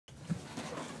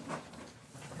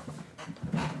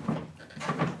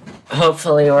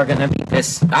Hopefully we're gonna beat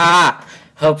this.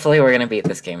 Hopefully we're gonna beat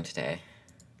this game today.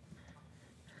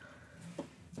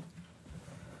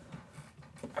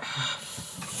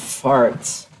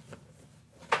 Farts.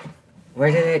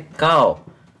 Where did it go?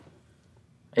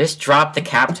 I just dropped the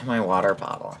cap to my water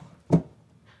bottle.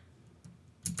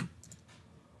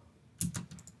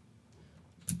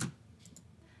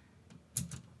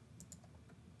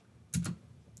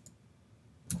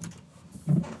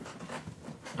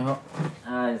 Oh,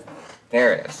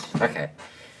 there it is. Okay.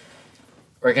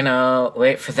 We're gonna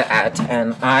wait for the ad to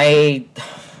end. I'm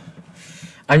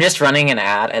just running an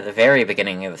ad at the very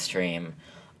beginning of the stream,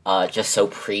 just so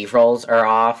pre-rolls are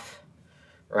off,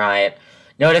 right?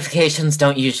 Notifications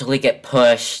don't usually get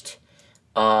pushed,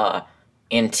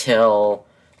 until,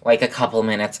 like, a couple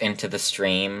minutes into the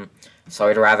stream, so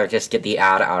I'd rather just get the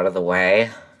ad out of the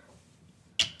way.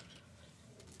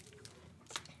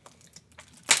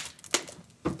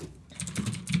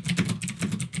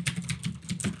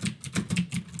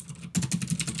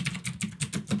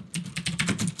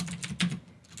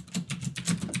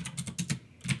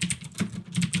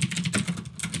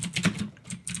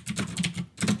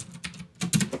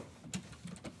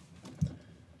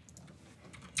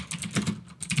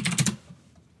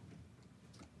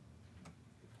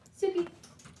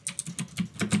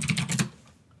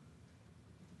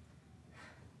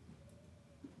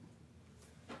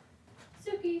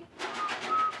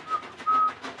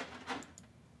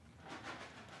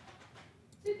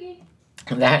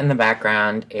 That in the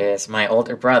background is my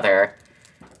older brother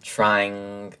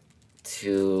trying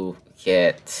to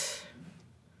get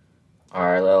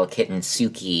our little kitten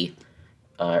Suki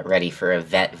ready for a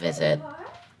vet visit.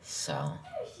 So. There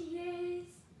she is.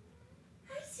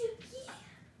 Hi,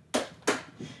 Suki.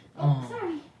 Oh,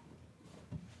 sorry.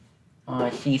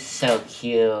 Oh, she's so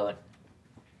cute.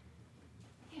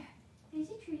 Here, there's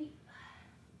a treat.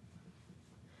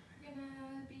 We're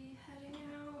gonna be heading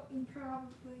out in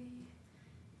probably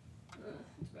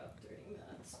it's about 30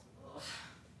 minutes. Ugh.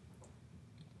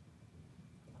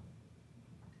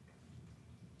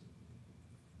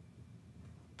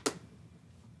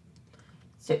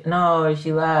 No,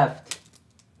 she left.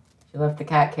 She left the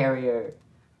cat carrier.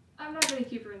 I'm not gonna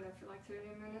keep her in there for like 30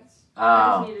 minutes. Oh.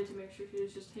 I just needed to make sure she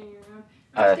was just hanging around.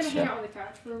 I'm just gonna hang out on the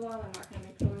couch for a while. I'm not gonna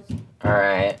make noise.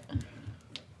 Alright.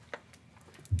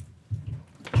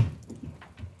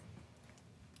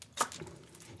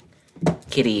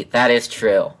 Kitty, that is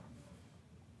true.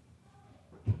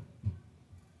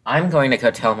 I'm going to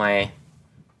go tell my...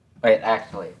 Wait,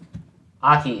 actually.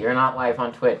 Aki, you're not live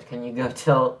on Twitch. Can you go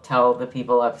tell the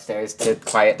people upstairs to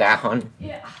quiet down?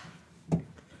 Yeah.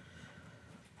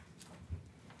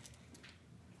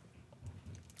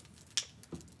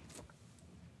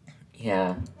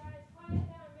 Yeah.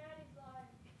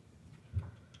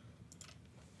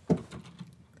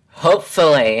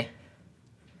 Hopefully,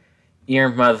 your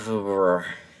mother...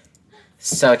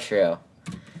 So true.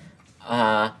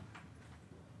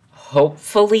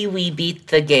 Hopefully we beat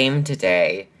the game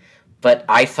today, but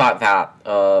I thought that,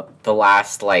 the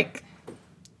last, like,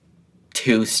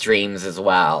 2 streams as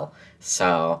well,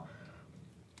 so...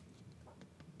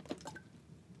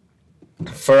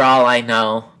 For all I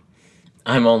know,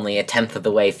 I'm only a 10th of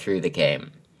the way through the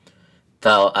game.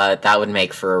 Though, that would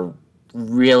make for a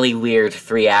really weird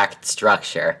 3-act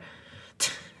structure.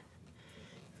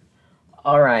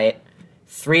 Alright.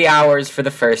 3 hours for the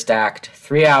first act,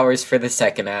 3 hours for the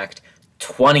second act,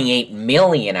 28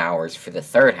 million hours for the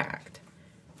third act.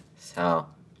 So...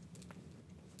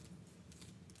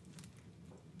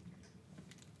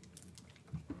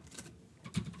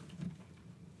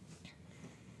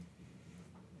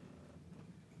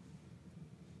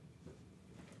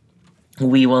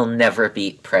 We will never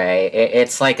beat Prey.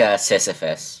 It's like a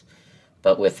Sisyphus,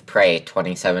 but with Prey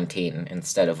 2017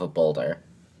 instead of a boulder.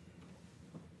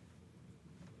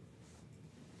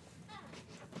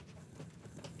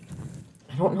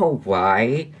 I don't know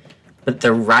why, but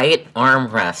the right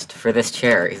armrest for this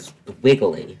chair is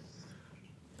wiggly.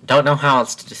 Don't know how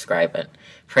else to describe it.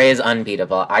 Prey is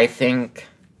unbeatable. I think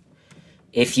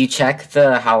if you check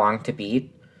the How Long to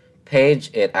Beat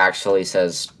page, it actually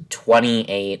says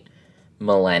 28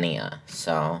 millennia,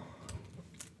 so...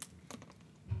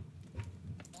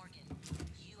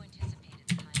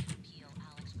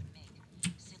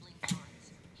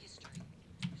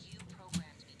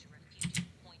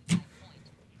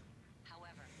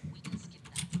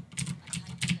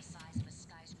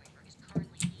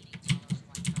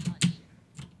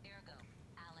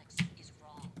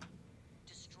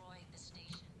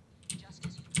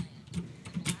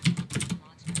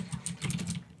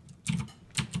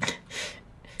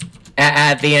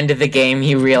 At the end of the game,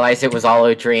 you realize it was all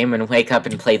a dream and wake up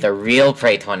and play the real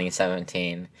Prey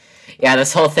 2017. Yeah,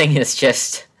 this whole thing is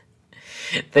just...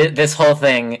 This whole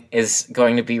thing is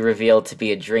going to be revealed to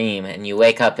be a dream, and you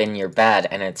wake up in your bed,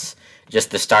 and it's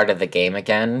just the start of the game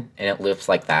again, and it loops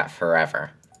like that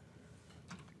forever.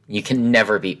 You can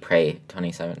never beat Prey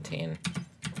 2017.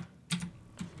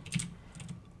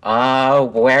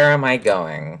 Where am I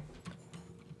going?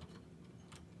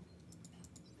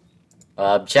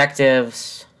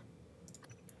 Objectives.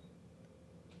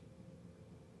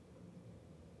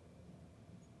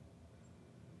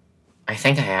 I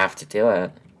think I have to do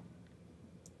it.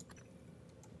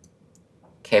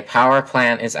 Okay, power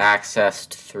plant is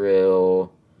accessed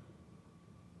through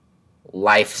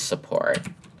life support.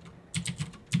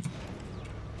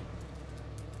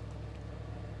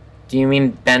 Do you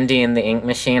mean Bendy in the ink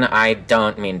machine? I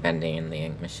don't mean Bendy in the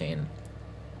ink machine.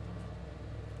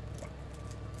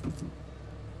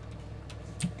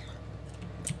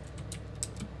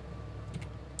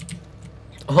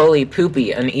 Holy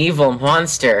poopy, an evil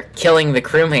monster killing the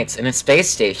crewmates in a space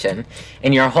station,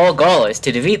 and your whole goal is to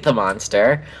defeat the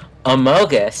monster,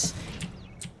 Amogus.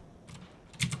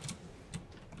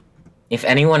 If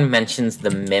anyone mentions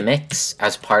the mimics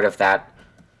as part of that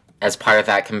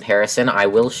comparison, I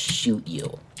will shoot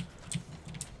you.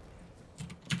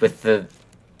 With the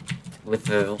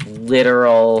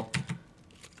literal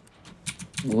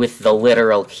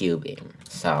Q-beam,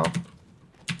 so...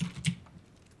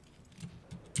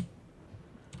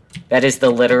 That is the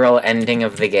literal ending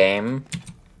of the game.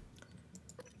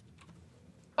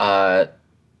 I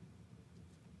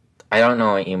don't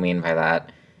know what you mean by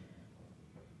that.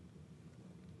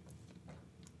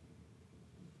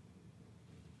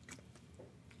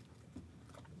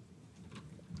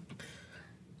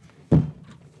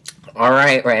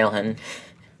 Alright, Raylan.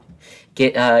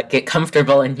 Get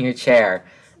comfortable in your chair.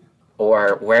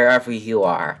 Or wherever you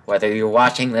are. Whether you're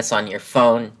watching this on your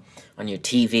phone, on your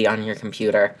TV, on your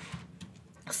computer.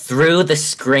 Through the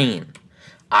screen,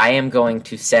 I am going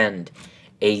to send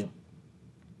a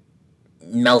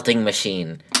melting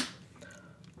machine.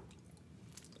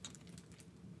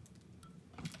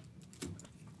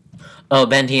 Oh,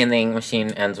 Bendy and the ink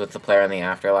machine ends with the player in the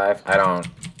afterlife? I don't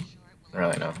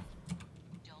really know.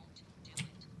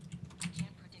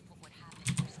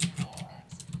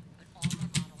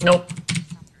 Nope.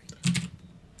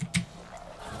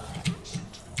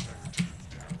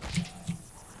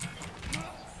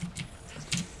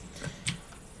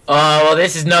 Oh, well,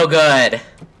 this is no good.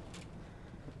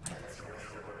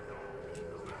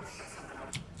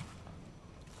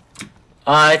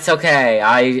 It's okay.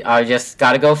 I just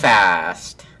gotta go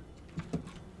fast.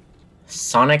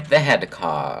 Sonic the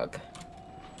Hedgehog.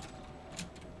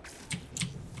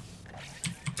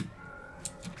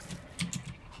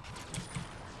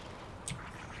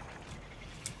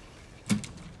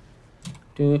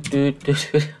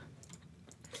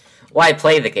 Why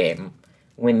play the game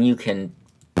when you can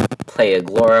play a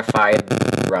glorified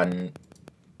run?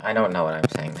 I don't know what I'm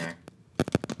saying there.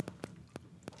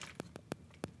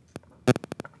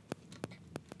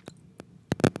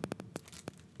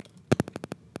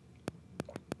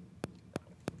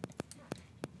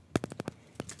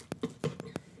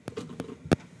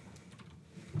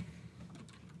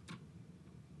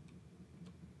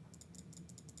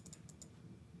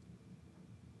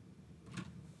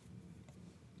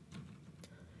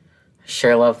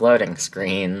 Sure love loading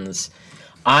screens.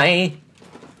 I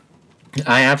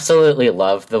absolutely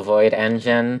love the Void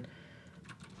engine,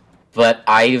 but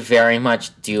I very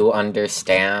much do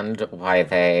understand why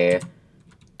they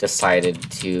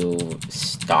decided to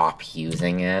stop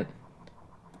using it.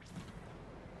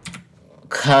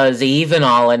 'Cause even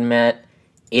I'll admit,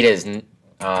 it is...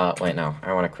 wait, no.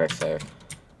 I want a quick save.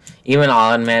 Even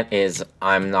I'll admit is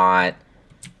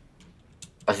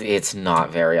it's not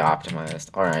very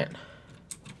optimized. Alright.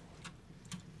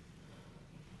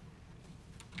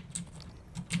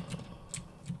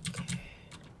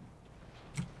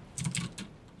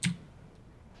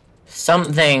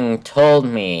 Something told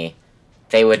me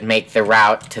they would make the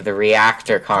route to the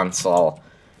reactor console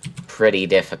pretty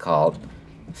difficult,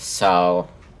 so...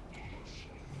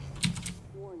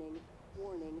 Warning,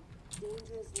 warning,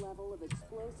 dangerous level of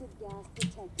explosive gas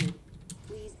detected.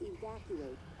 Please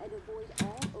evacuate and avoid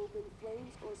all open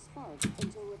flames or sparks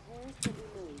until repairs can be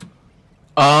made.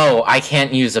 Oh, I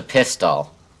can't use a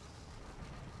pistol.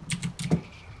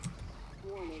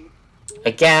 Warning,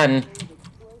 Again.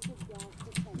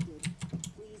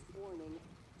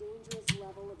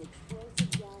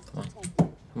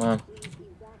 Come on.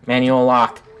 Manual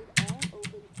lock.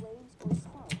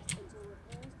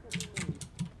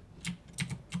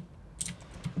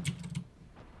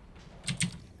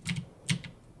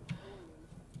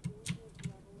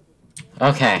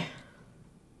 Okay.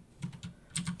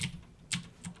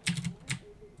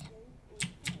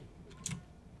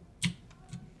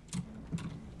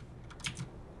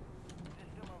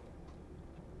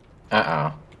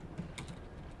 Uh-oh.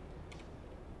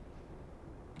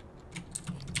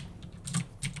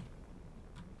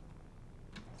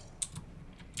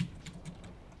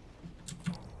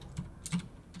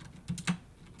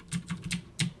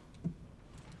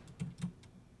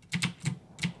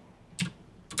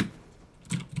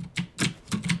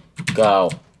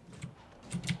 Go.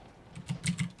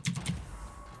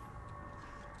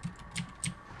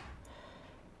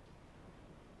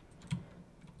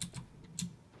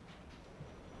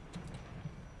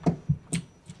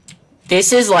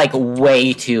 This is, like,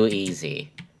 way too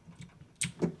easy.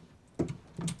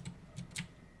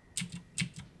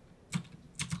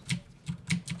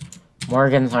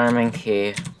 Morgan's arming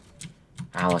key.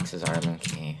 Alex's arming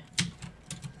key.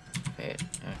 Wait,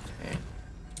 okay.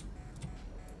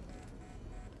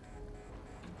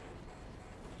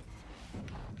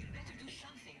 You better do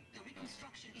something. The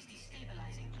reconstruction is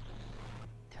destabilizing.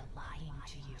 They're lying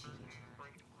to you.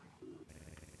 Hurry.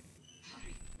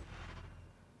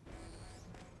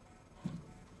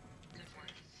 Good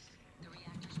work. The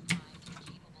reactor's primed and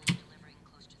capable of delivering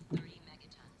close to 30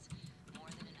 megatons.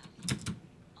 More than enough.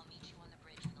 I'll meet you on the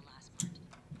bridge for the last part.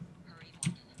 Hurry,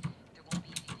 Morgan. There won't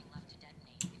be anything left to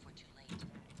detonate before too late.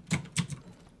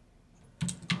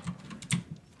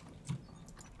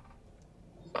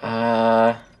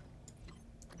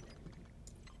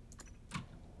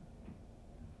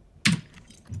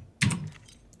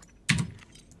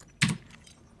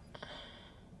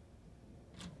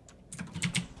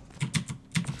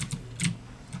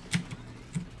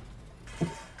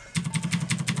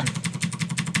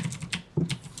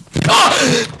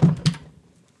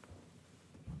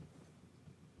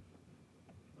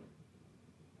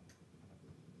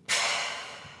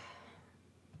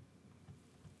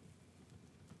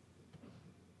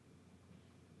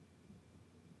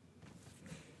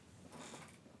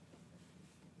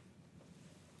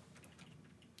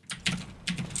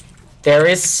 There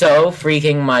is so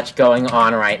freaking much going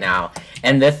on right now.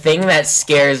 And the thing that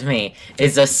scares me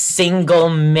is a single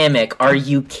mimic. Are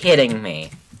you kidding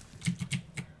me?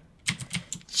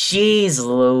 Jeez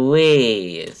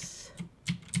Louise.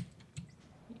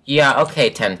 Yeah, okay,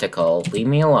 Tentacle. Leave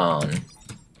me alone.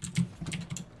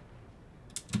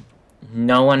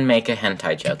 No one make a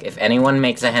hentai joke. If anyone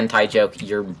makes a hentai joke,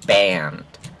 you're banned.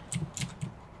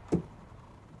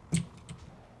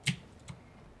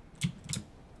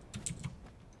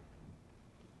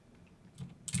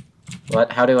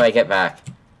 What? How do I get back?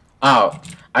 Oh,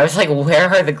 I was like, where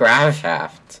are the grav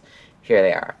shafts? Here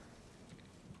they are.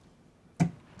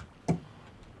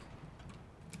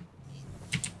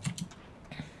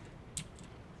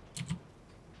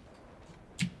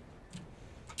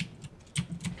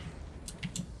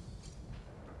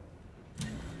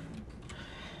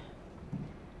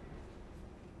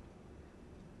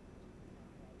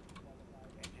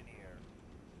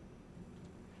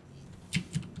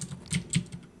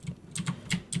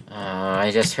 I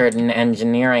just heard an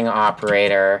engineering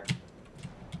operator.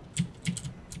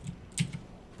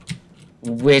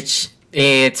 Which,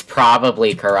 it's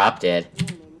probably corrupted.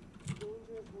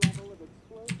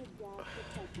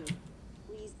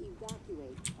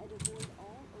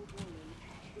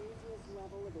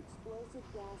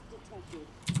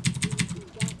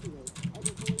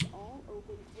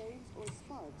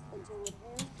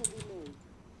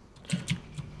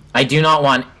 I do not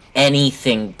want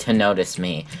anything to notice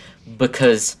me,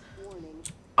 because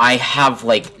I have,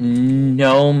 like,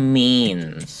 no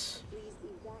means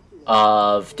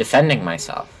of defending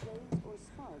myself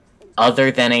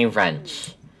other than a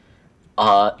wrench.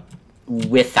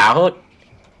 Without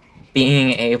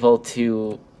being able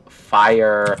to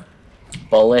fire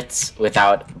bullets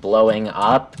without blowing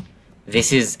up,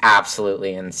 this is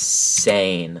absolutely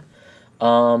insane.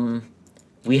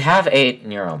 We have 8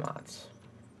 neuromods.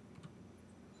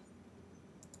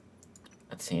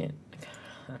 Let's see.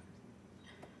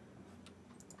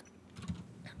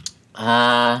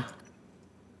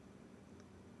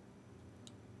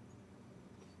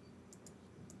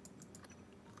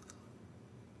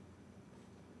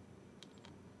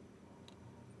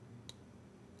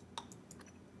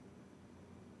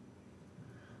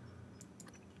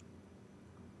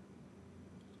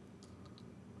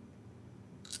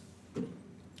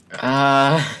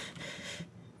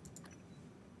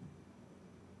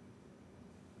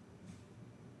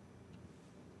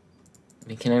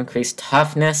 We can increase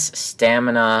toughness,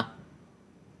 stamina.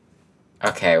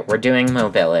 Okay, we're doing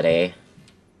mobility.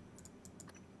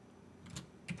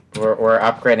 We're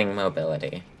upgrading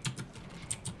mobility.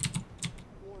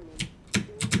 Warning.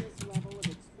 Dangerous level of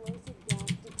explosive gas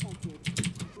detected.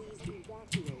 Please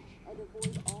evacuate and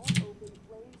avoid all open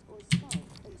flames or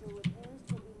sparks until repairs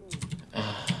can be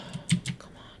made.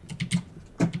 Come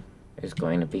on. There's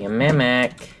going to be a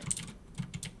mimic.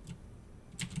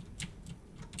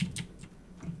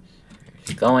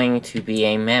 There's going to be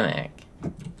a mimic.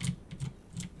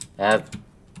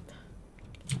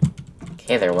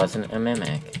 Okay, there wasn't a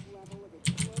mimic. Level of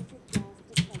explosive gas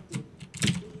detected.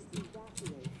 Please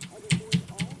evacuate and avoid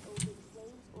all open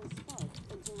flames or sparks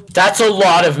until repairs. That's a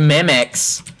lot of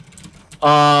mimics.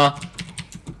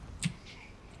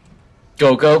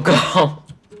 Go, go, go.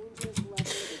 Dangerous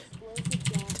level of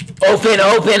explosive gas detected. Open,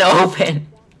 open, open.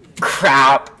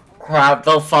 Crap. Crap,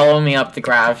 they'll follow me up the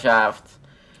grav shaft.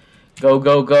 Go,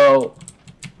 go, go.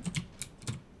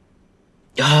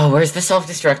 Oh, where's the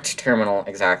self-destruct terminal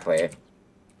exactly?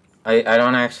 I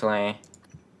don't actually...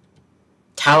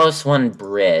 Talos 1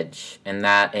 Bridge, and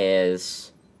that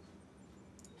is...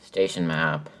 Station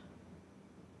map.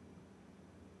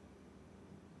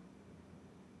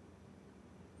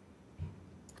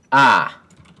 Ah.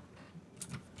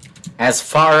 As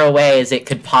far away as it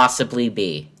could possibly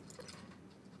be.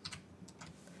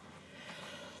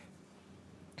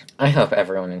 I hope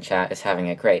everyone in chat is having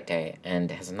a great day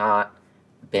and has not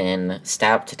been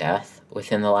stabbed to death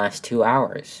within the last 2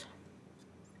 hours.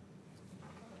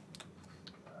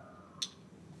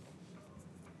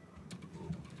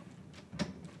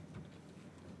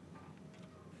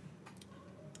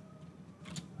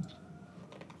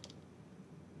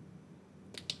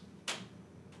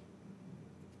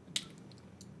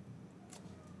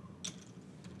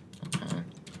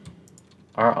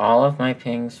 Are all of my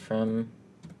pings from...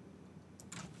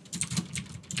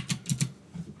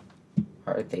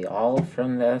 Are they all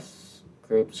from this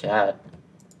group chat?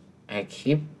 I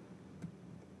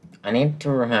need to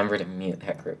remember to mute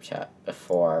that group chat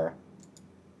before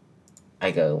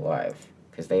I go live,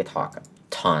 because they talk a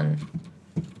ton.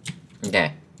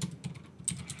 Okay.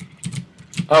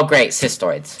 Oh great,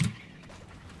 cystoids.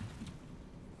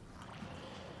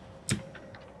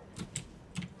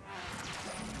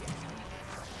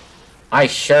 I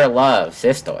sure love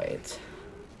cystoids.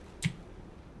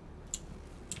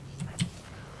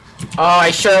 Oh,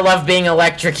 I sure love being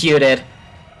electrocuted.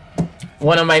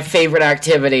 One of my favorite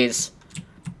activities.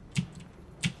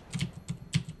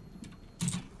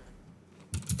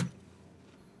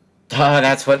 Oh,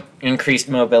 that's what increased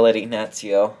mobility nets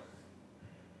you.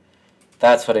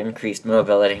 That's what increased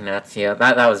mobility nets you.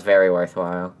 That was very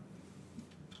worthwhile.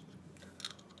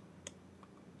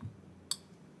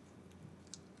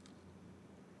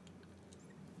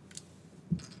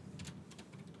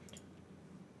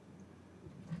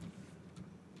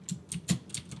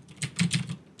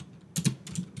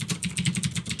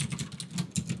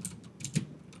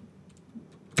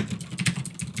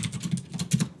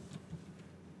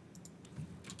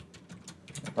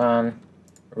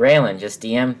 Raylan just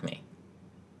DM'd me.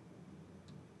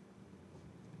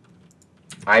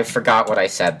 I forgot what I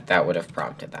said that would have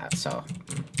prompted that, so...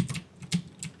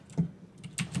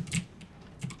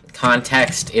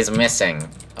 Context is missing,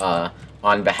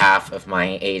 on behalf of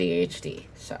my ADHD,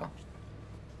 so...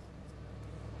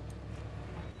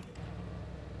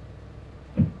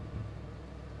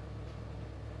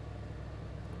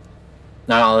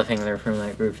 Not all the things are from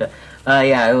that group chat.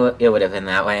 Yeah, it would have been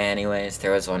that way anyways.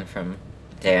 There was one from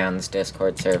Dan's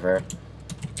Discord server.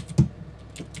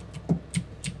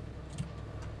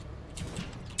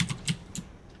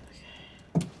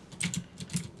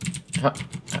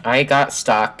 I got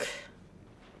stuck.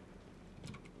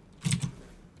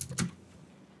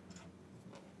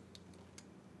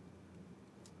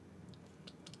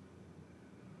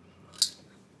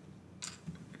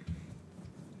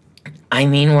 I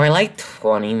mean, we're like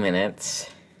 20 minutes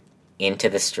into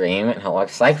the stream, and it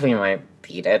looks like we might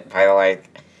beat it by,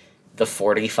 like, the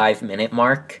 45-minute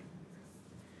mark.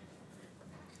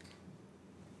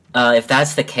 If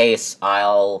that's the case,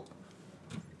 I'll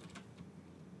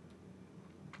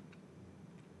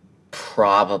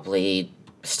probably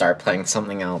start playing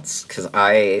something else, because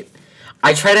I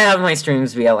try to have my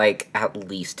streams be, like, at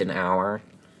least an hour,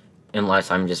 unless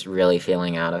I'm just really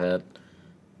feeling out of it.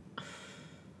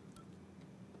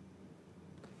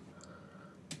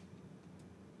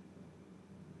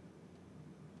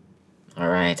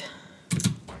 Alright.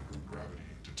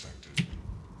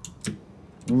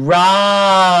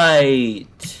 Right!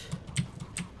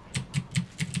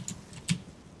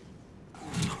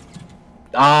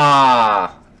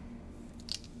 Ah!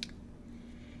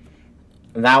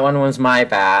 That one was my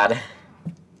bad.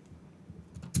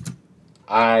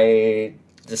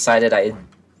 decided I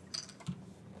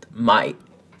might.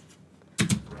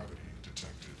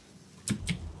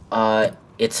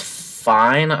 It's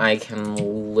fine. I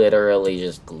can literally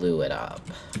just glue it up.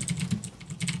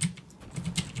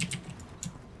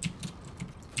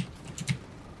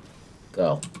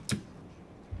 Go.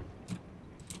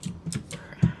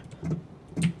 Crap.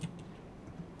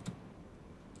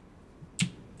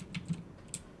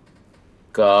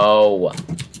 Go.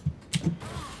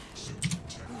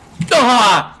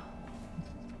 Ah!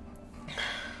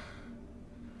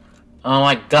 Oh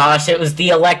my gosh, it was the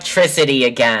electricity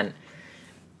again.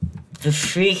 The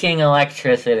freaking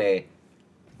electricity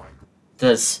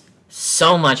does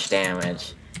so much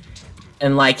damage.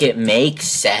 And, like, it makes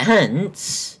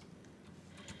sense.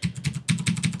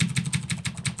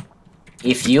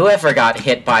 If you ever got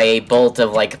hit by a bolt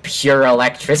of, like, pure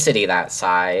electricity that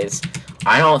size,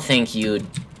 I don't think you'd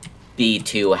be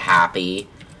too happy.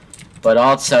 But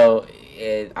also,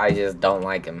 I just don't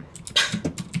like him.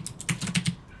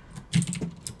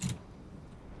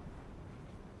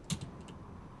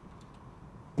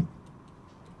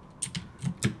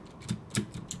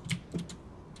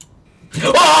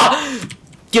 Oh!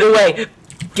 Get away!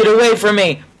 Get away from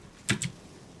me!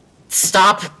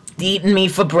 Stop eating me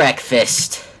for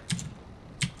breakfast.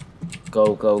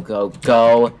 Go, go, go,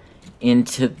 go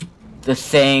into the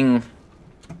thing.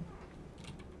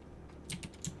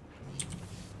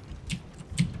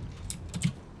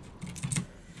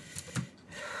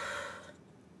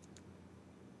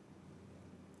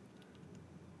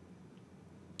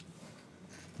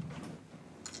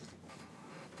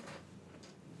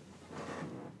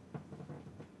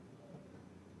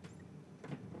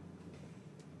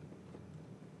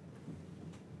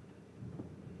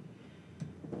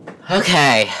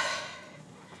 Okay.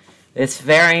 This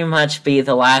very much be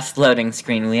the last loading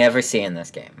screen we ever see in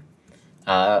this game.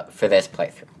 For this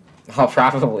playthrough. I'll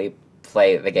probably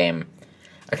play the game.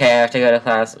 Okay, I have to go to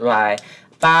class. Bye.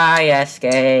 Bye,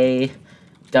 SK.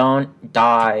 Don't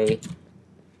die.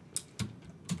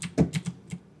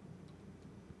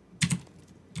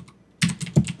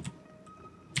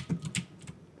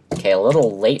 Okay, a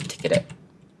little late to get it.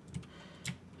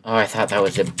 Oh, I thought that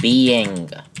was a being.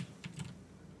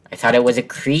 I thought it was a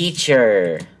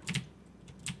creature.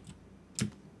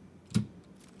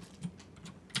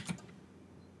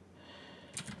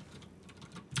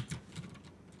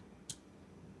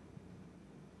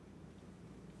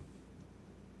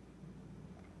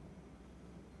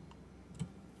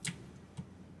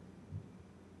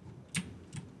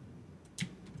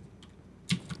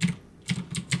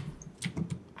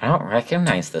 I don't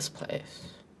recognize this place.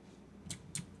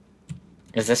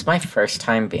 Is this my first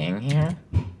time being here?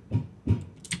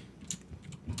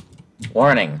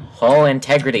 Warning, hull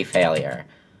integrity failure.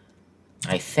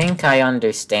 I think I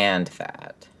understand that.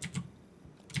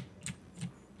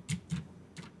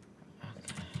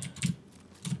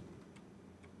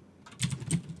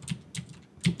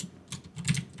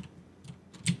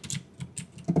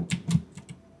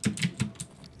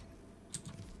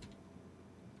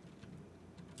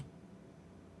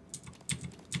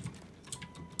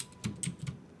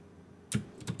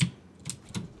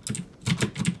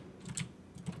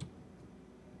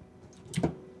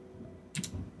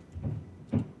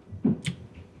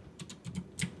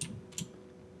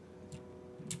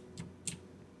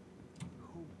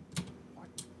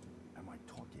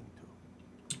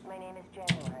 My name is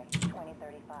January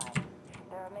 2035.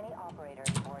 There are many operators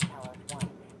aboard Talos 1,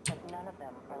 but none of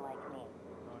them are like me.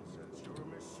 Nonsense. You're a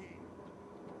machine.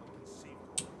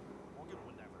 Inconceivable. Morgan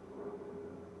would never.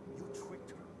 You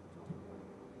tricked her.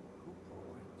 Who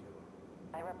programmed you?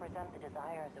 I represent the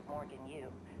desires of Morgan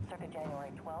Yu, circa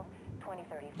January 12,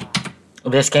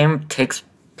 2035. This game takes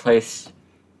place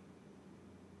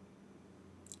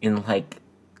in like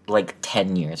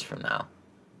 10 years from now.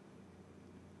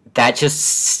 That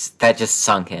just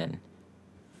sunk in.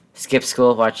 Skip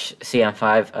school, watch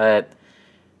CM5.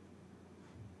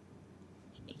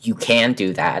 You can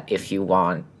do that if you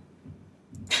want.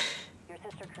 Your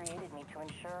sister created me to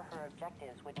ensure her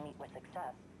objectives would meet with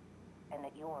success, and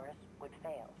that yours would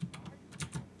fail.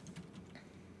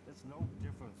 There's no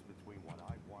difference between what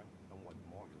I want and what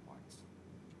Morgan wants.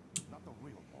 Not the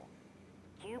real Morgan.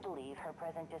 You believe her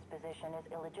present disposition is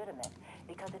illegitimate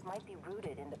because it might be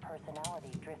rooted in the personality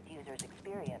Drift users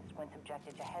experience when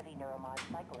subjected to heavy neuromod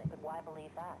cycling. But why believe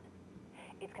that?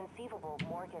 It's conceivable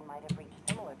Morgan might have reached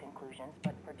similar conclusions,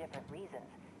 but for different reasons.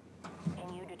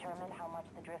 Can you determine how much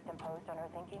the Drift imposed on her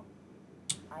thinking?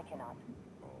 I cannot.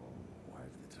 Oh,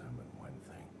 I've determined one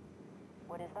thing.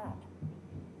 What is that?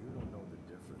 You don't know the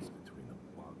difference between a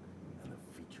bug and a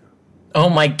feature. Oh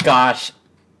my gosh.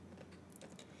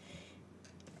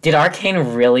 Did Arcane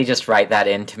really just write that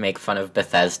in to make fun of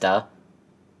Bethesda?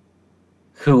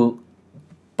 Who,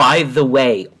 by the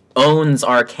way, owns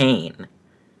Arcane.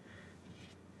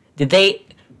 Did they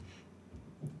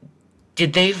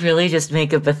really just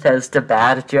make a Bethesda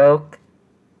bad joke?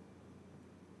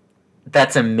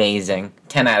 That's amazing.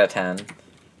 10 out of 10.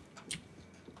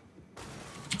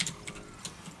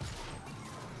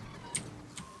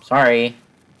 Sorry.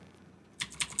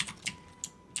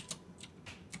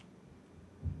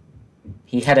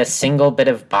 He had a single bit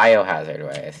of biohazard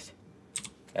waste.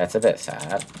 That's a bit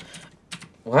sad.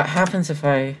 What happens if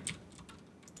I...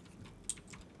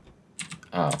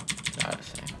 Oh, not a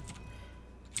second.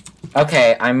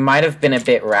 Okay, I might have been a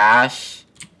bit rash,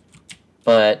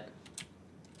 but...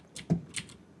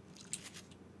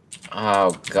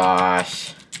 Oh,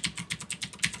 gosh.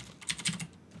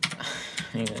 I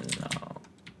don't even know.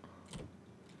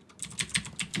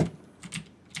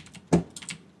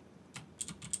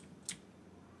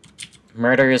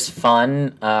 Murder is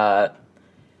fun.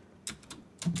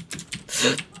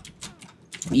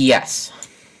 Yes.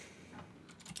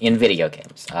 In video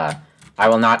games. I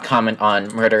will not comment on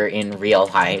murder in real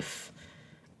life.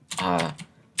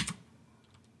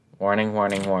 Warning,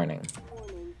 warning, warning.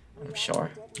 I'm sure.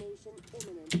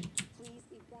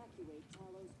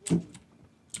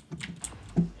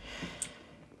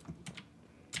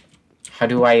 How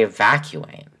do I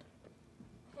evacuate?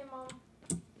 Hey, Mom.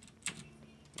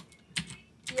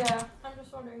 Yeah, I'm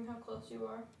just wondering how close you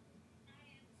are.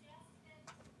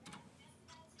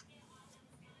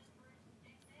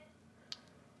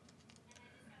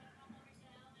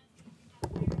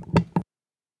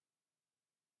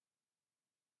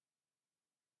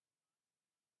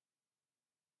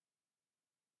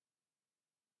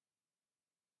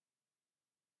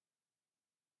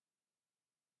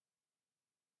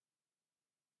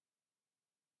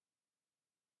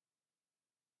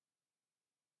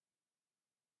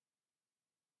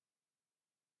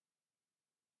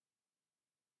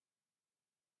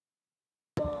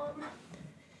 Mom.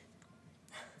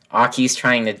 Aki's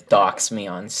trying to dox me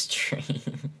on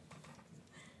stream.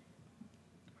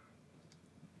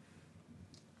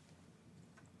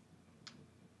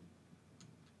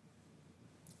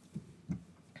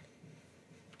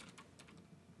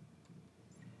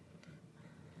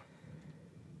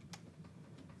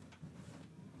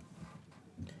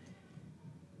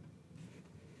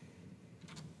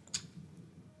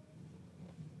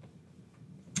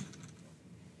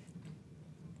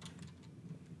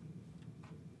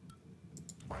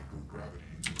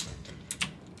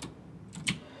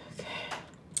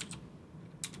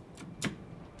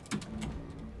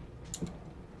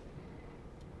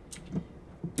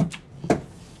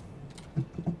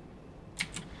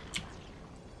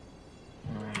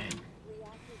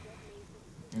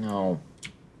 No.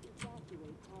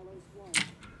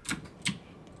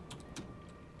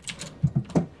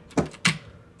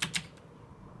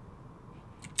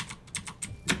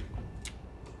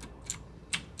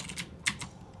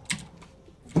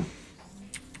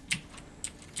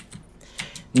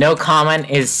 No comment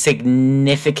is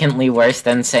significantly worse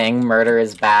than saying murder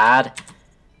is bad.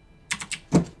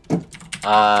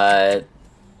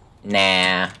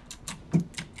 Nah.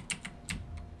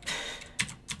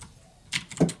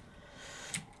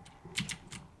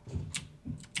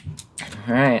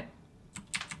 Alright.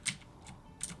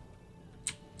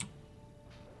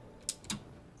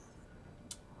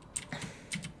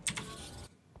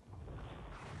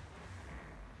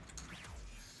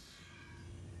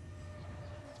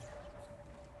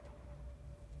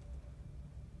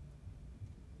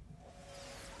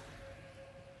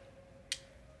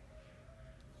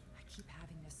 I keep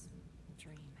having this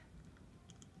dream.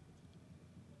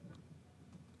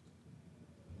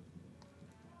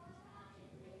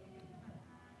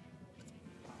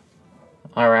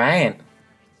 Alright.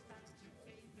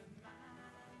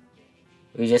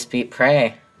 We just beat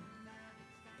Prey.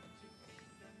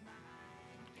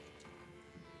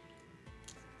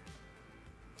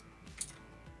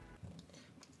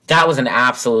 That was an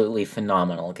absolutely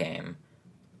phenomenal game.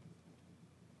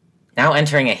 Now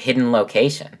entering a hidden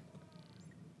location.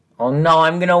 Oh no,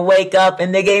 I'm gonna wake up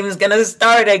and the game's gonna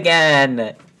start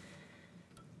again!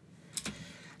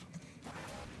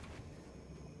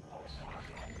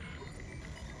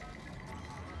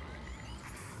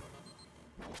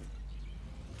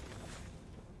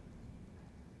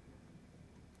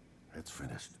 It's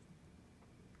finished.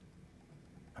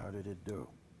 How did it do?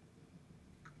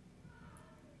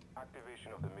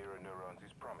 Activation of the mirror neurons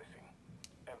is promising.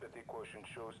 Empathy quotient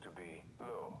shows to be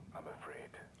low, I'm afraid.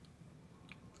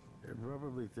 It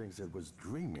probably thinks it was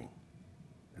dreaming,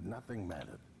 and nothing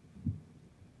mattered.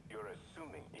 You're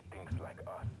assuming it thinks like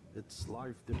us. Its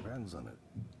life depends on it.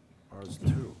 Ours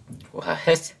too. What?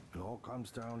 It all comes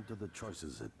down to the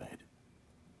choices it made.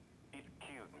 It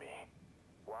killed me.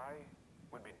 Why?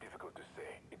 Would be difficult to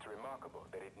say. It's remarkable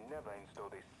that it never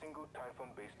installed a single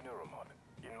Typhon-based neuromod.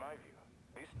 In my view,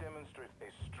 this demonstrates a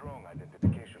strong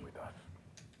identification with us.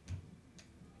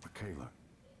 Michaela,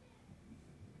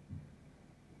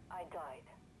 I died.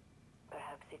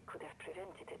 Perhaps it could have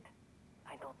prevented it.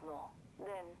 I don't know.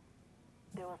 Then,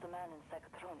 there was a man in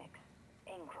psychotronics,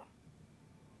 Ingram.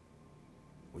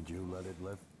 would you let it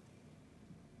live?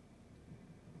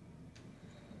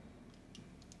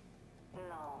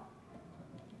 No.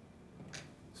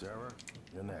 Sarah,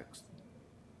 you're next.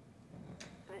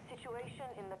 The situation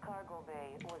in the cargo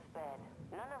bay was bad.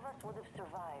 None of us would have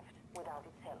survived without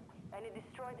its help. And it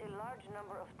destroyed a large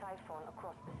number of Typhon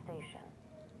across the station.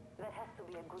 That has to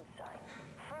be a good sign.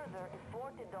 Further, it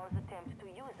thwarted Dar's attempt to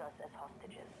use us as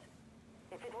hostages.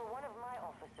 If it were one of my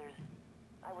officers,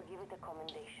 I would give it a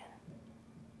commendation.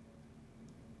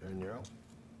 Danielle,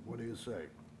 what do you say?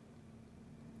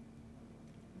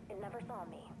 It never saw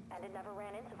me, and it never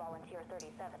ran into Volunteer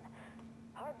 37.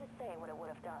 Hard to say what it would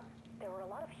have done. There were a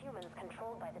lot of humans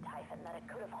controlled by the Typhon that it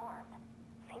could have harmed.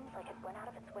 Seems like it went out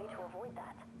of its way to avoid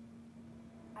that.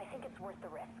 I think it's worth the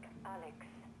risk. Alex,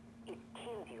 it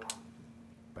killed you.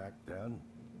 Back then,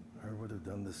 I would have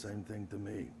done the same thing to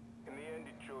me. In the end,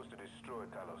 it chose to destroy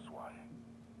Talos One.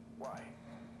 Why?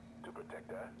 To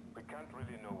protect her? We can't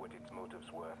really know what its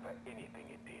motives were for anything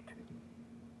it did.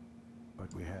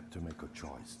 But we had to make a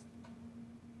choice.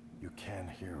 You can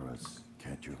hear us,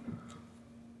 can't you?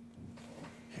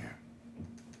 Here.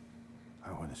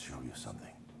 I want to show you something.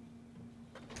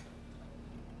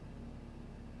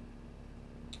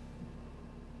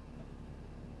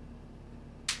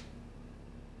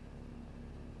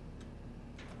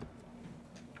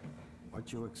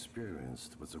 What you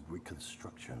experienced was a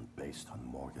reconstruction based on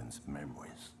Morgan's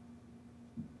memories.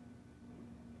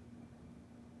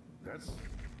 This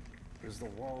is the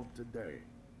world today.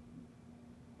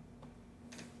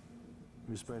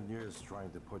 We spent years trying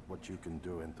to put what you can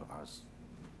do into us.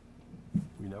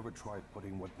 We never tried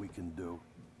putting what we can do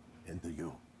into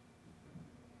you.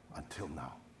 Until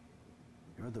now.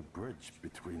 You're the bridge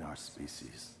between our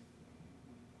species.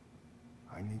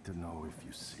 I need to know if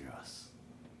you see us.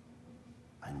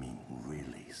 I mean,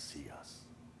 really see us.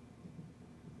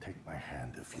 Take my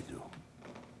hand if you do.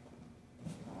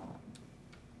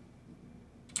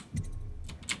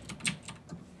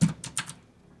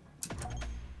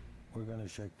 We're gonna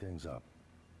shake things up,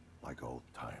 like old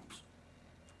times.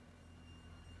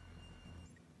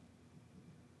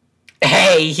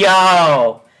 Hey,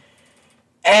 yo!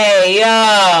 Hey,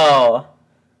 yo!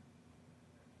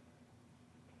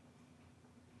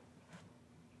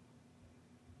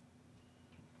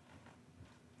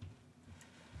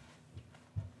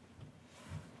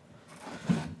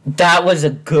 That was a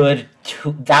good...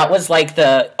 That was like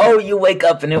the, oh, you wake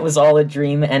up and it was all a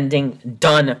dream ending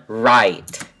done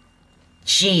right.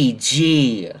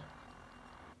 GG.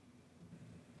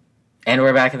 And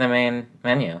we're back in the main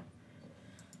menu.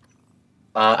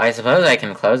 I suppose I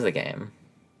can close the game.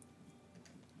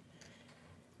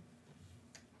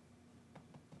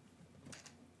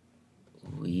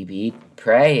 We beat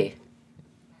Prey.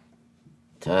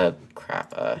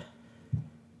 Crap,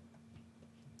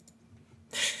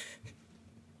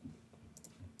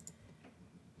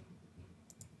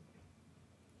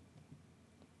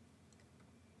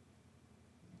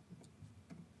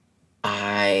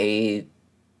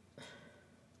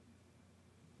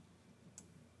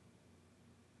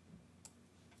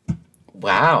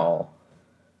 Wow.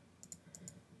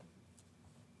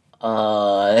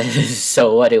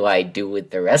 So what do I do with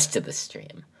the rest of the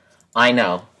stream? I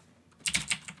know.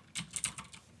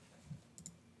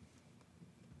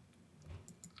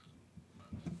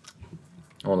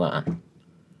 Hold on.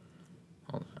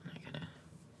 Hold on, I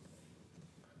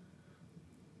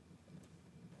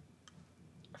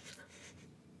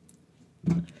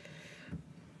gotta...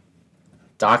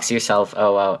 Dox yourself.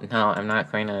 Oh, well, no, I'm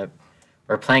not going to...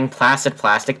 We're playing Placid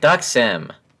Plastic Duck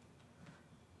Sim.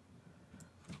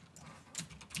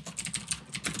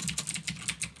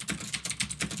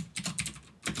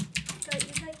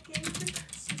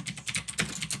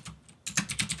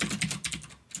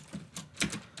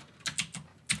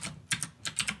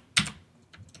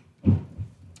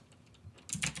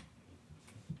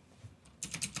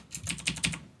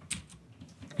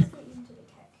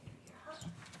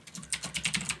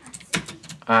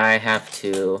 I have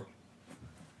to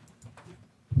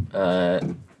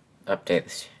update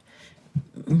this.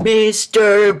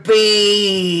 Mr.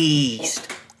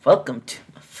 Beast! Welcome to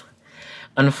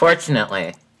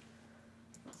Unfortunately.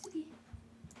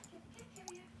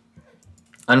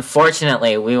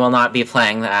 Unfortunately, we will not be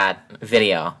playing that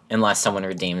video unless someone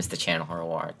redeems the channel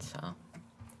reward, so.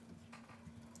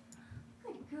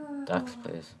 Ducks,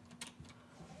 please.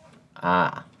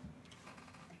 Ah.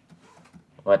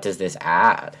 What does this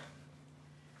add?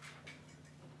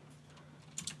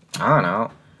 I don't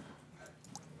know.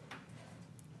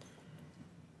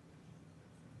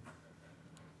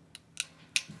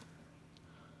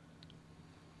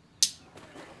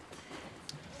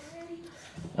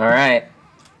 Alright.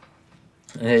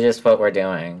 This is just what we're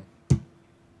doing.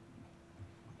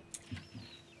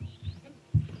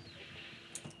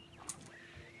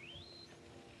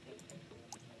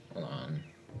 Hold on.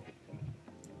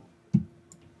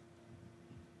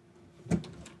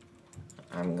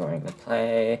 I'm going to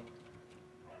play.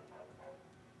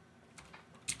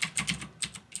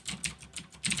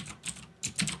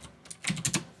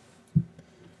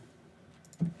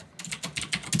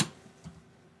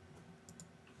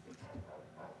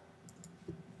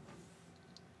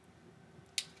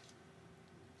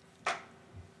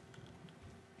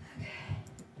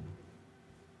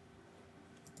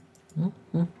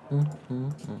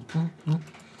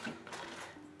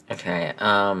 Okay,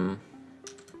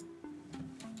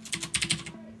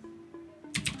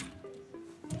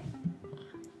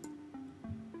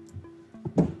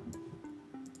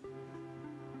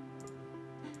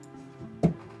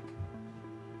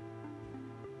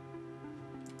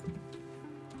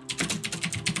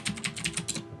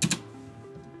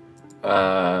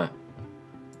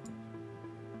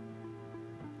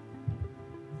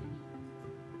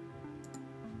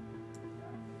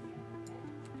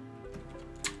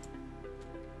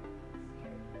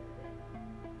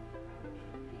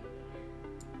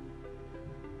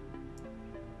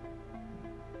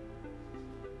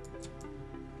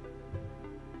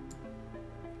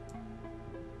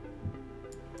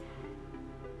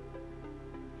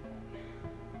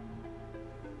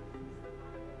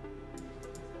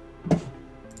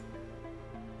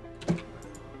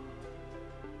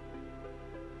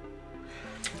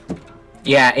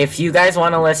 yeah, if you guys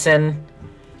want to listen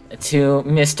to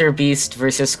Mr. Beast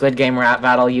versus Squid Game rap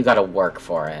battle, you gotta work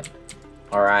for it.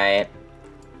 Alright?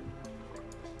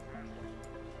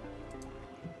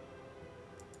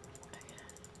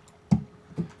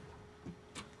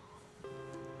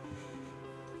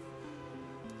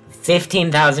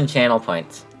 $15,000 channel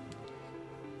points.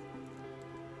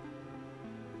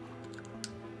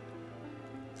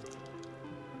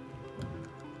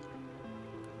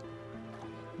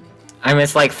 I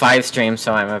missed like 5 streams,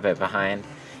 so I'm a bit behind.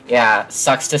 Yeah,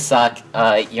 sucks to suck.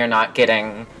 You're not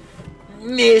getting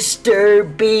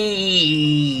Mr.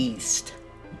 Beast.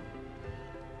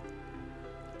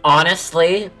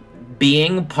 Honestly,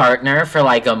 being partner for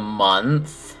like a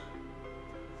month,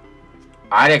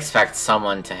 I'd expect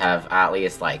someone to have at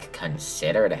least like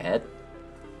considered it.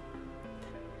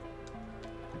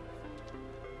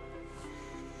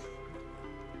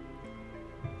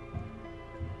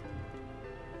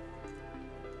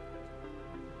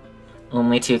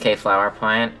 Only 2K flower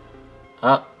point.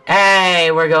 Oh,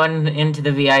 hey, we're going into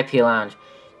the VIP lounge.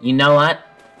 You know what?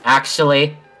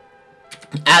 Actually,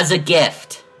 as a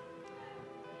gift,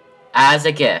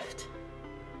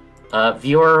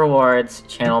 viewer rewards,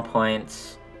 channel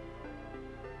points,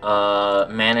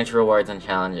 manage rewards and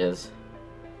challenges.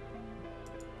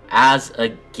 As a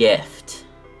gift,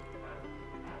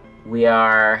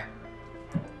 we're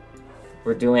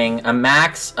doing a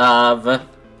max of.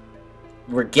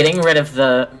 We're getting rid of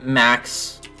the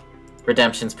max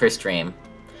redemptions per stream,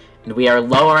 and we are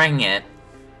lowering it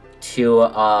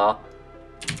to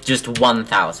just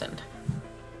 1,000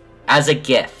 as a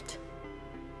gift.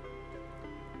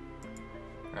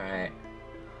 Alright.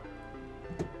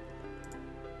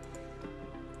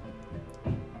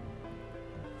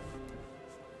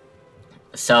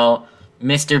 So,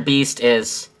 Mr. Beast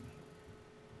is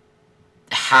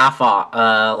half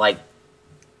off, like,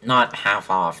 not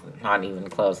half off, not even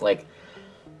close, like,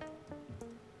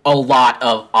 a lot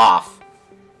of off.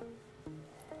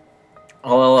 A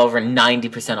little over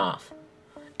 90% off.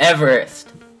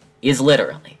 Everest is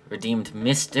literally redeemed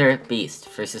Mr. Beast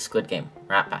versus Squid Game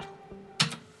rap battle.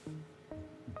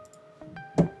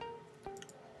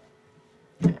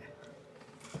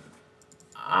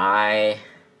 I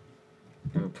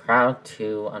am proud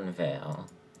to unveil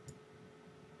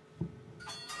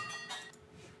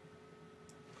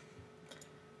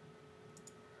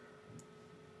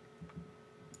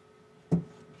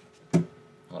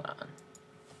hold on.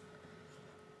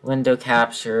 Window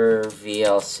capture,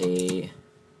 VLC.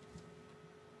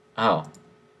 Oh.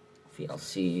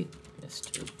 VLC,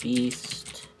 Mr.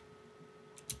 Beast.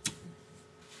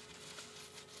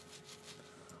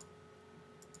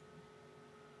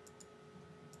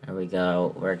 There we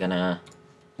go. We're gonna...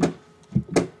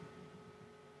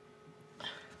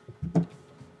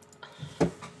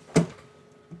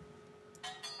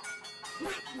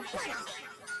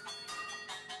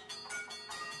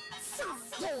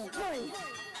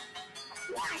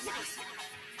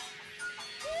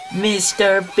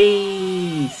 Mr.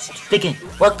 Beast! Begin.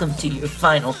 Welcome to your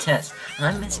final test.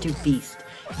 I'm Mr. Beast.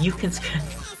 You can...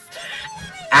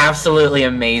 Absolutely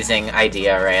amazing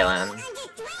idea, Raylan.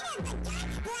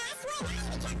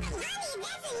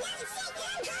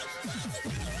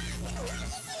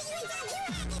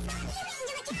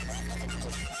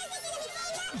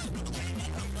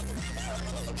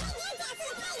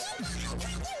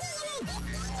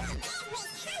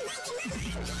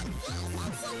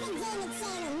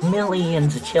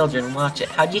 Millions of children watch it.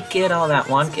 How'd you get all that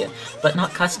one kid, but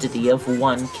not custody of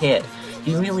one kid?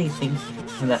 You really think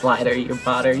that lighter your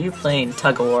daughter? You playing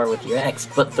tug of war with your ex,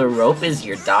 but the rope is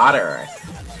your daughter.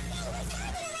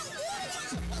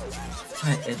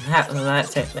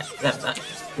 That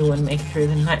you wouldn't make it through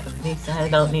the night. At least I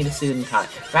don't need a suit and tie.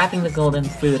 Wrapping the golden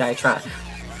food I try.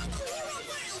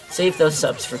 Save those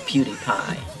subs for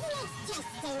PewDiePie.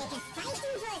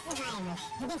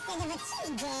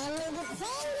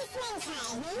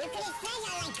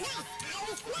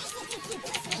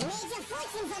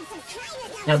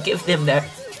 Now give them their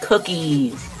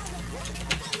cookies!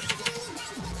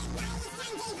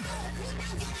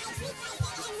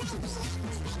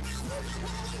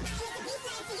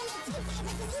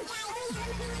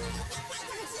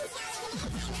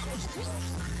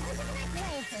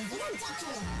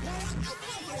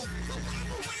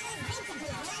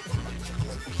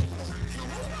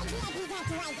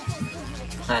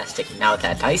 Plastic, now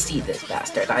that I see this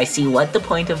bastard, I see what the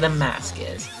point of the mask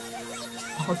is.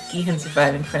 All geek and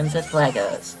surviving friends with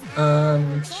Legos.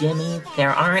 Jimmy,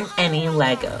 there aren't any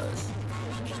Legos.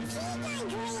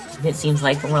 It seems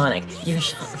like ironic. You're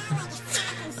shot.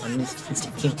 I'm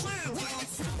Mr. King.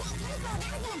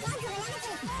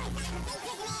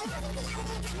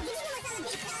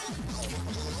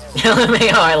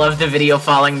 LMAO, I love the video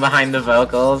falling behind the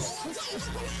vocals.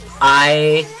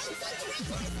 I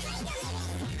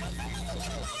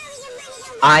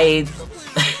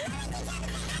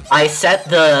set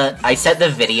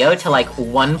the video to like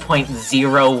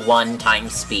 1.01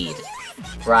 times speed,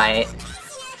 right?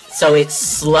 So it's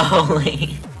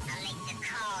slowly.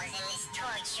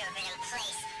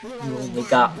 You only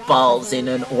got balls in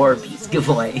an Orbeez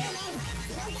giveaway.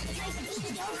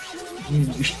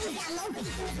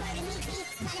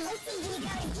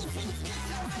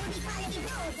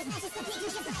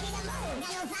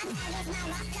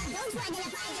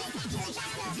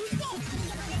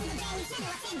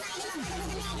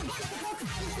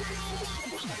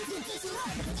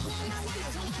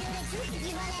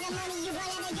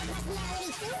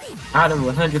 Out of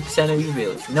 100% of your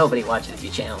viewers, nobody watches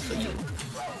your channel for you.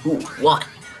 Who won?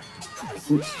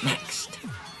 Who's next?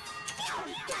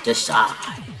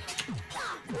 Decide.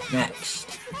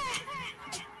 Next.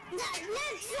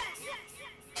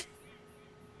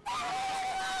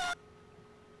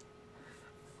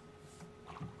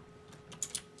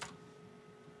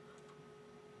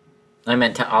 I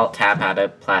meant to Alt-Tab out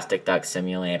of Plastic Duck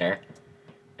Simulator,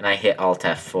 and I hit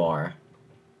Alt-F4.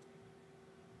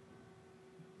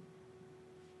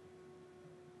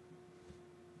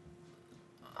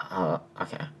 Oh,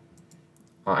 okay.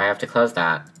 Well, I have to close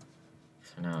that.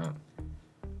 So now...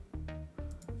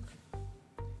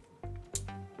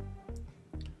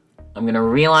 I'm gonna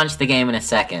relaunch the game in a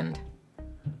second.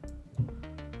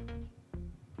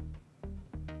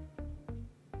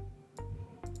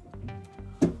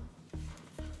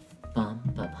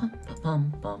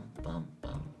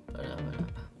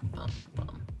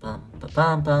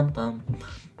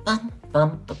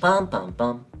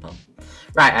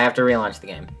 Right, I have to relaunch the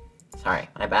game. Sorry,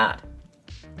 my bad.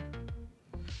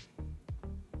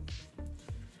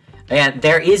 Again,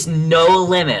 there is no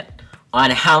limit on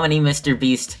how many Mr.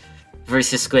 Beast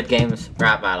versus Squid Games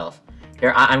rap battles.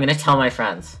 Here, I'm gonna tell my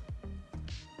friends.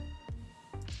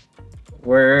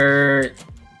 We're...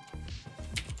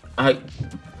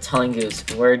 telling Goose,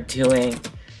 we're doing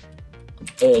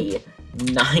a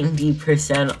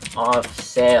 90% off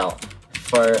sale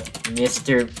for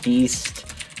Mr. Beast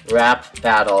rap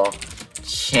battle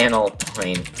channel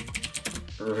point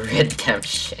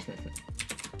redemption.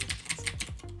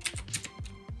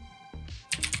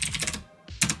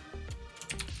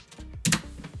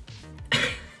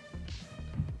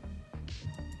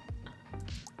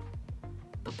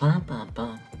 Bum, bum,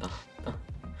 bum, bum.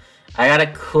 I got a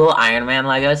cool Iron Man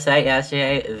Lego set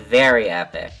yesterday. Very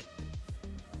epic.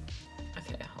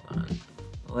 Okay,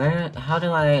 hold on. How do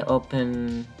I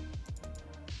open...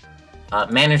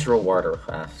 manage reward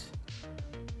requests.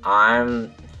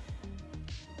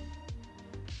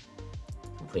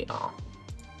 Complete all.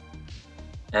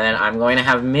 And then I'm going to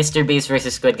have Mr. Beast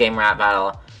versus Squid Game rap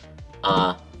battle,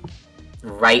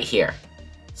 right here.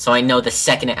 So I know the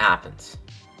second it happens.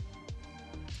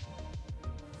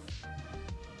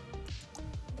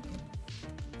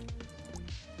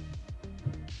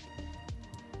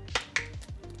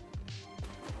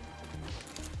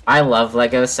 I love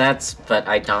Lego sets, but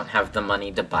I don't have the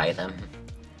money to buy them.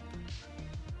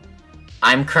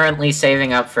 I'm currently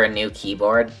saving up for a new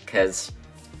keyboard, because...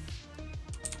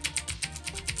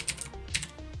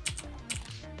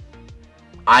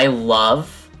 I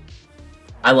love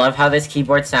how this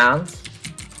keyboard sounds.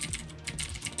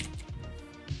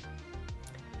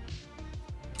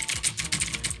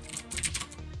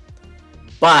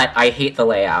 But I hate the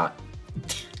layout.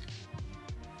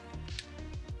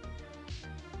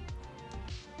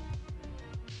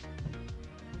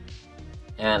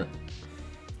 And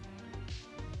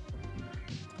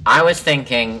I was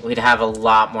thinking we'd have a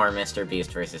lot more Mr.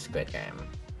 Beast versus Squid Game.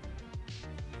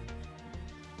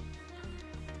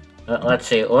 Let's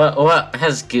see, what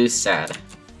has Goose said?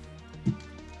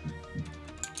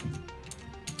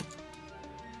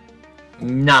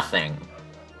 Nothing.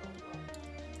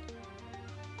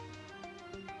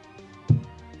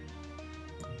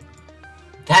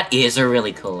 That is a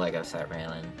really cool Lego set,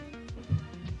 Raylan.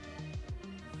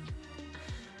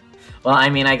 Well, I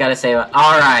mean, I gotta say,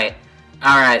 alright,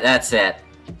 that's it.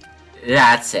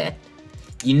 That's it.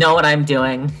 You know what I'm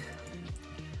doing?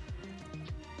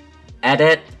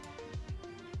 Edit.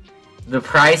 The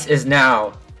price is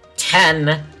now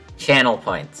 10 channel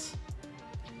points.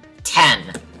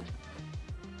 10.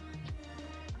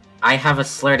 I have a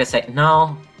slur to say.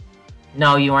 No.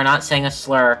 No, you are not saying a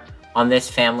slur on this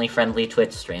family-friendly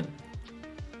Twitch stream.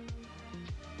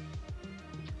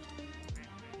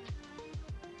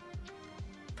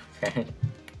 Okay.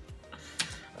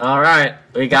 Alright,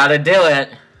 we gotta do it.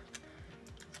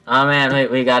 Oh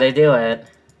man, we gotta do it.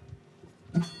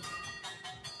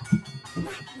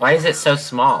 Why is it so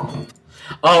small?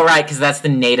 Oh, right, because that's the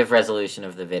native resolution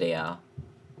of the video.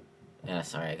 Yeah,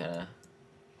 sorry, I gotta...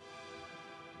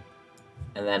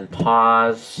 And then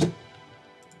pause...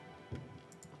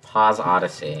 Pause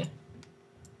Odyssey.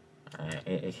 Alright,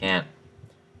 you can't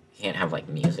have, like,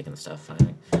 music and stuff.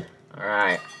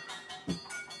 Alright.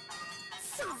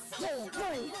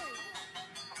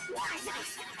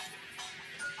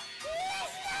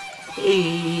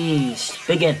 Beast,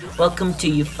 begin. Welcome to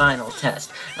your final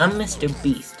test. I'm Mr.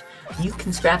 Beast. You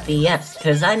can scrap the yes,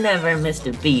 cause I never missed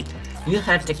a beat. You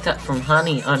had to cut from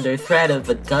honey under threat of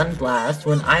a gun blast.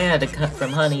 When I had to cut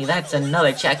from honey, that's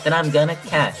another check that I'm gonna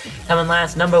catch. Coming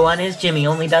last, number 1 is Jimmy.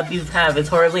 Only W you have is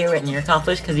horribly written. You're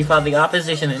accomplished cause you fought the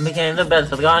opposition and became the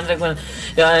best. But the consequence,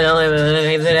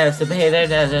 to pay their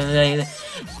debts.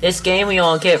 This game we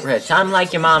all get rich. I'm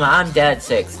like your mama, I'm dead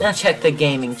 6. Now check the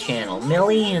gaming channel.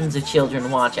 Millions of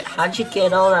children watch it. How'd you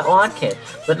get all that one kid?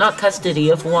 But not custody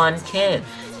of one kid.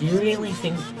 You really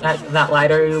think that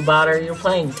lighter you bought her, you're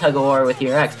playing tug-of-war with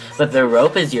your ex, but the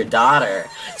rope is your daughter.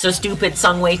 So stupid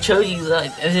Sungwei chose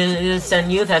you,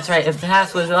 send you, that's right. If the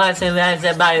past was the last thing that I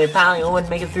said by the pal, you wouldn't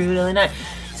make it through to the night.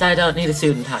 So I don't need a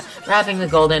suit and tie. Wrapping the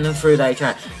golden and fruit I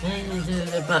try.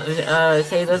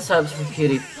 Say the subs for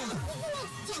cutie.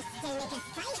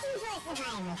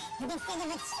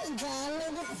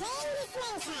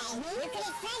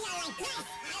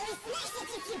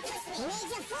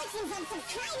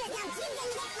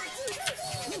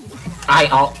 I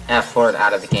alt F4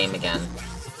 out of the game again.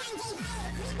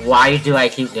 Why do I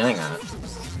keep doing that?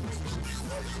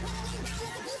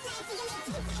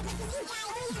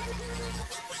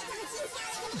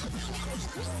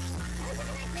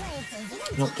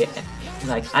 You don't get it.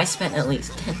 Like, I spent at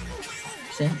least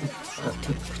 10%.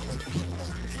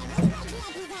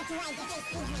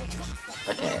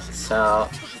 Okay, so...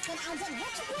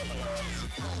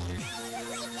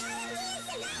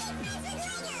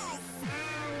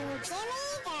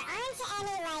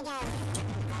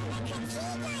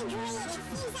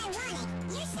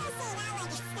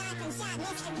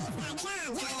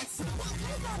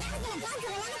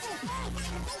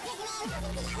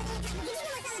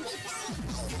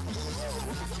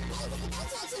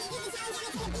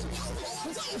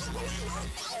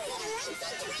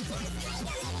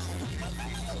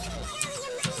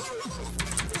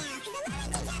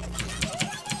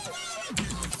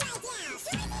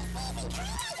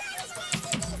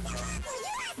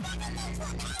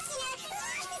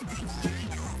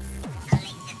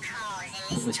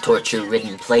 This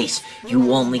torture-ridden place.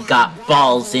 You only got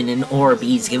balls in an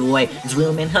Orbeez giveaway.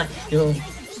 Zoom in high.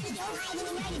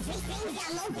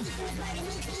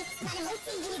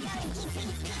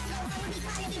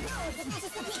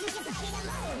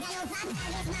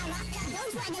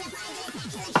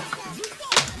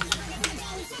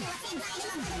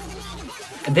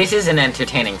 This is an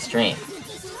entertaining stream.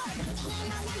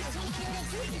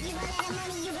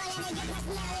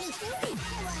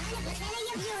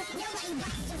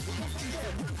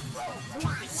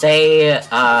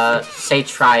 Say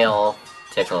trial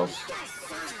tickles.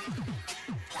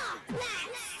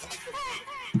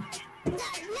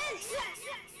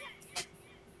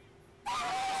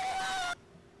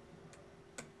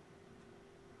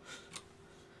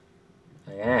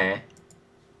 Okay.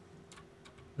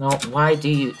 No, why do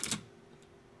you...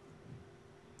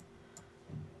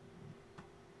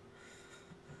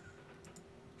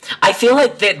 I feel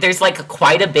like there's like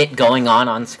quite a bit going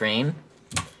on screen.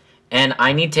 And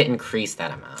I need to increase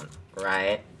that amount,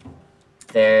 right?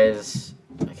 There's...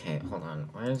 Okay, hold on.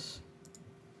 Where's...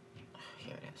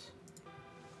 Here it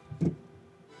is.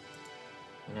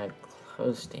 I'm gonna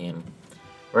close Steam.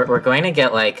 We're going to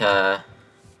get like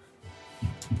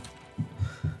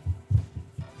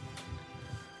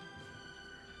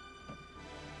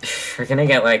we're gonna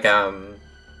get like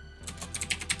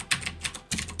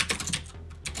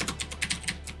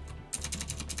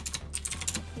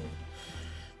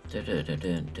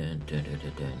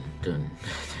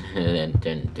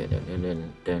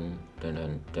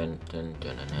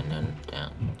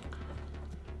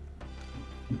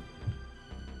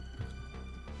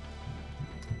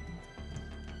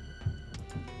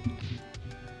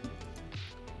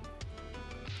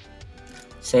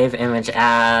save image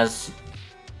as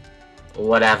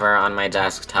whatever on my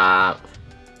desktop.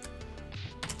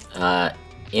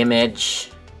 Image.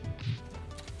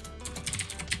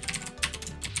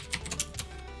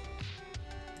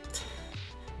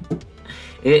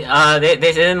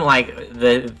 This isn't like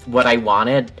what I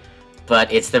wanted,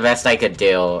 but it's the best I could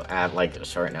do at like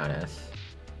short notice.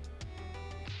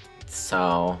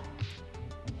 So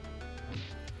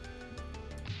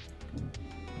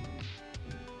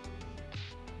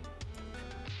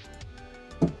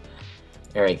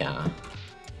there we go.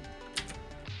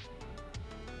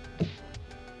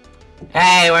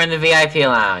 Hey, we're in the VIP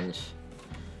lounge.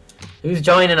 Who's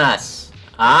joining us?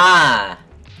 Ah,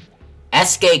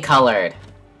 SK colored.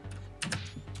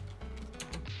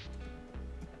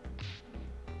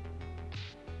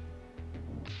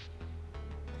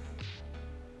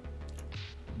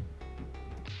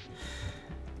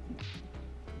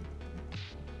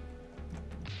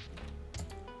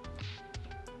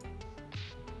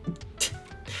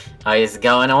 Oh, he's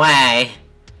going away.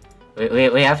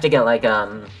 We have to get like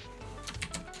oh,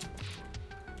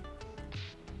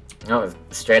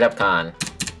 straight up con.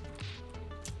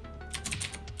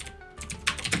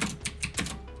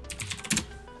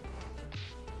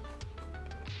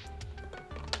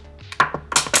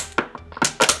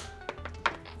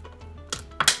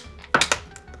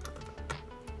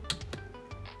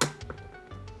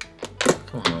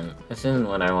 Come on, this isn't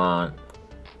what I want.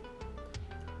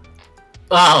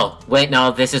 Oh, wait, no,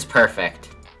 this is perfect.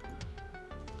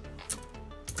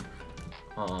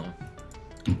 Hold on.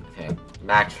 Okay,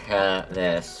 back to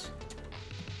this.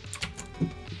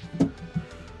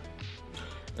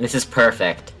 This is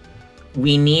perfect.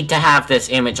 We need to have this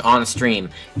image on stream.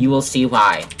 You will see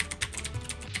why.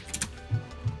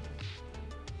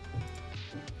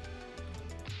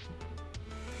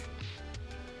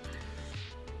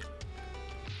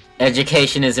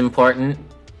 Education is important.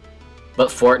 But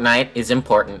Fortnite is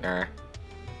importanter.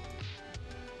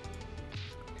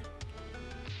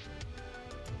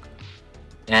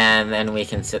 And then we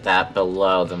can set that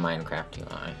below the Minecraft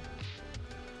UI.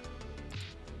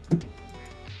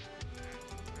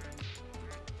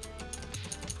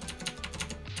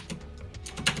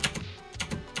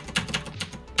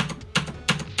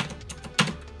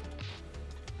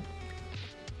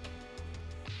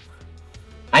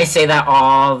 I say that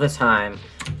all the time.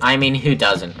 I mean, who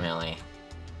doesn't really?